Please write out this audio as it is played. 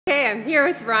Okay, I'm here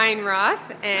with Ryan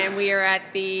Roth, and we are at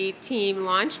the team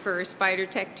launch for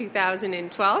Spidertech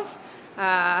 2012.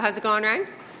 How's it going, Ryan?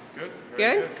 It's good.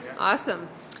 Good? Yeah. Awesome.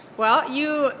 Well,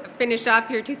 you finished off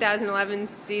your 2011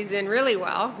 season really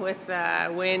well with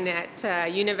a win at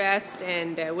Univest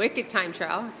and a wicked time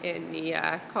trial in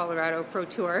the Colorado Pro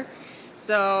Tour.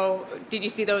 So, did you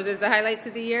see those as the highlights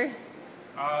of the year?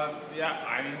 Yeah,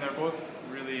 I mean, they're both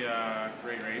really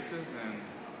great races and,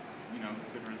 you know,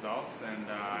 good results. And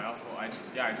I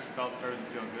just started to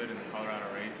feel good in the Colorado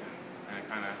race, and I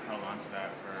kind of held on to that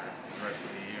for the rest of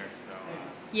the year. So,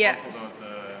 yeah. Also,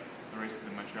 the races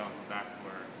in Montreal and Quebec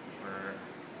were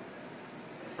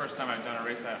the first time I've done a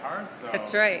race that hard. So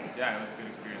that's right. Yeah, it was a good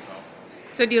experience also.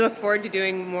 So do you look forward to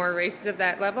doing more races of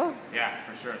that level? Yeah,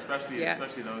 for sure. Especially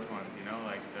those ones. You know,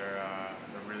 like they're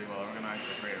really well organized.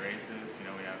 They're great races. You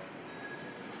know,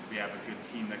 we have a good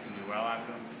team that can do well at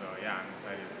them. So yeah, I'm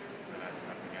excited for that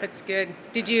stuff again. That's good.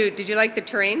 Did you like the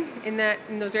terrain in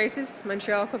those races,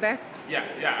 Montreal, Quebec? Yeah.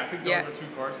 I think those are two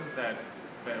courses that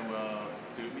will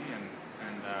suit me and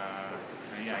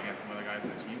against some other guys in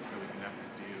the team. So we can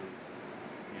definitely do.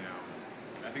 You know,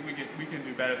 I think we can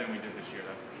do better than we did this year.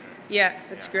 That's for sure. Yeah,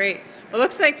 that's great. Well, it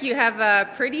looks like you have a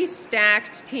pretty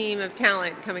stacked team of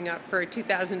talent coming up for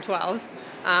 2012,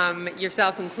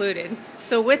 yourself included.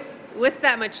 So with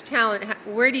that much talent,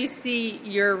 where do you see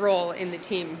your role in the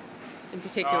team in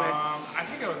particular? I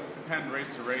think it would depend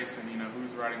race to race, and you know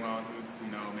who's riding well and who's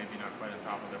maybe not quite on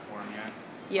top of their form yet.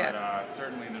 Yeah. But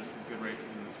certainly there's some good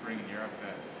races in the spring in Europe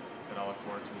that I'll look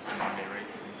forward to, some one-day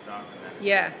races and stuff. And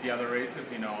then the other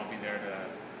races, I'll be there to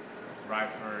ride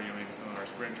for maybe some of our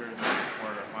sprinters or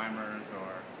support our climbers,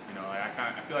 or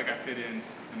I feel like I fit in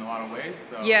a lot of ways.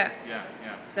 So yeah.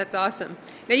 That's awesome.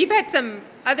 Now you've had some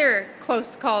other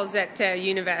close calls at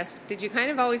Univest. Did you kind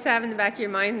of always have in the back of your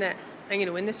mind that I'm going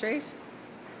to win this race?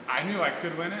 I knew I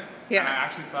could win it. Yeah. And I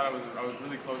actually thought I was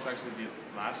really close actually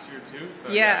last year too. So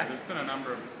yeah, there's been a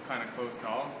number of kind of close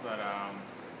calls, but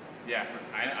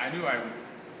I knew I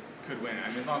could win. I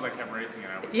mean, as long as I kept racing it,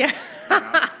 I would. Yeah.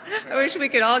 I wish we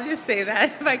could all just say that.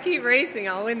 If I keep racing,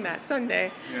 I'll win that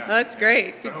someday. Yeah. Well, that's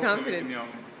great. Good but confidence. We can,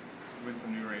 win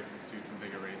some new races too, some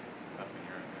bigger races and stuff in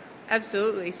Europe.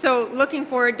 Absolutely. So, looking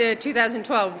forward to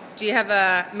 2012, do you have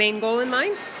a main goal in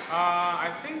mind?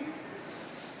 I think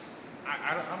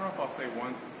I don't know if I'll say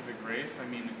one specific race. I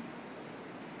mean,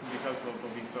 because there'll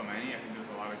be so many. I think there's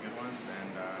a lot of good ones,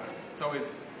 and it's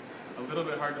always a little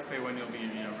bit hard to say when you'll be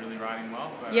really riding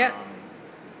well. But yeah.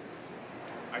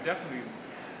 I definitely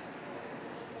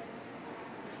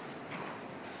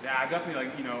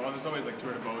like there's always like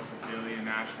Tour de Beauce and Philly and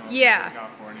Nationals. Yeah. In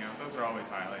California. Those are always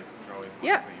highlights. Those are always ones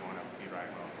that you want to be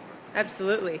riding well for.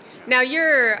 Absolutely. Yeah. Now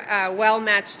you're well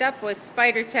matched up with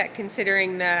Spidertech,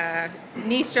 considering the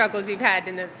knee struggles you've had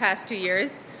in the past 2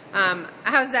 years.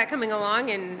 How's that coming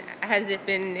along, and has it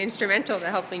been instrumental to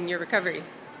helping your recovery?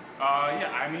 Yeah,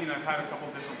 I mean, I've had a couple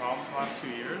different problems the last 2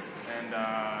 years, and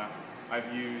I've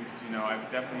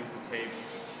definitely used the tape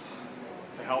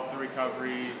to help the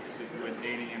recovery, with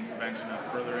aiding in prevention of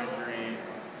further injury,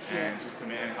 and just to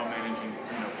help managing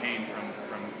pain from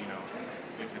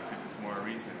if it's more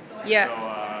recent. Yeah.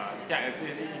 So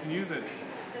you can use it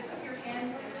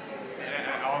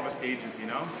at all the stages,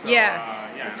 So,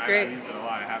 that's great. I use it a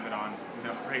lot. I have it on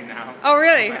right now. Oh,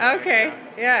 really? Okay.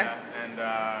 Yeah. And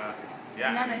I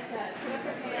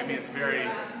mean, it's very,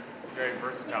 very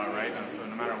versatile, right? And so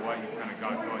no matter what you kind of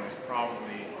got going, there's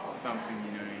probably something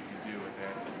you can do with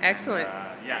it. Excellent.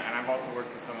 And, and I've also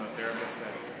worked with some of the therapists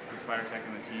that the Spidertech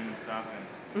and the team and stuff,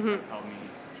 and that's helped me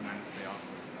tremendously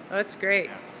also. So. Oh, that's great.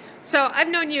 Yeah. So I've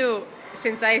known you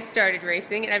since I started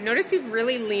racing, and I've noticed you've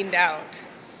really leaned out.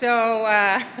 So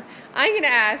I'm going to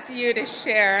ask you to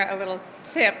share a little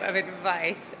tip of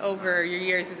advice over your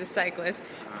years as a cyclist.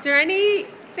 Is there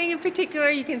anything in particular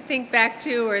you can think back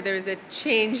to, or there's a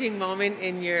changing moment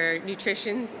in your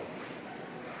nutrition?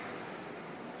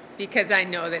 Because I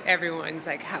know that everyone's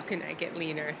like, how can I get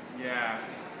leaner? Yeah.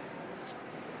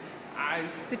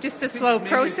 Is it just a slow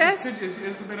process?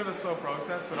 It's a bit of a slow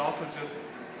process, but also just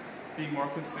being more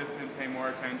consistent, paying more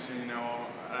attention,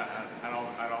 at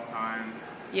all times.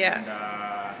 Yeah.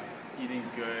 And eating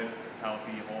good,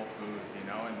 healthy, whole foods, and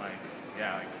like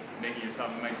making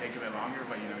yourself. It might take a bit longer,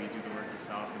 but you do the work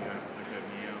yourself, and you have a good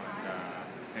meal,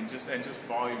 and just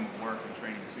volume of work and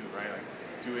training too, right? Like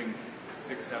doing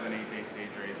 6, 7, 8 day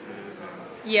stage races,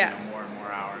 and more and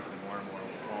more hours and more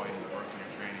volume of work in your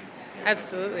training.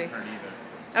 Absolutely. Doesn't hurt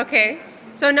either. Okay.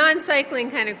 So non-cycling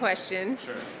kind of question.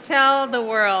 Sure. Tell the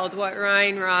world what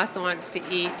Ryan Roth wants to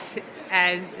eat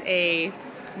as a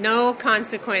no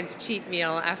consequence cheat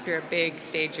meal after a big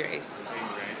stage race. Big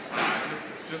race.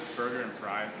 burger and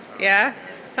fries. Yeah?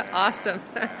 Awesome.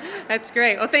 That's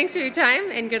great. Well, thanks for your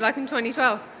time, and good luck in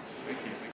 2012.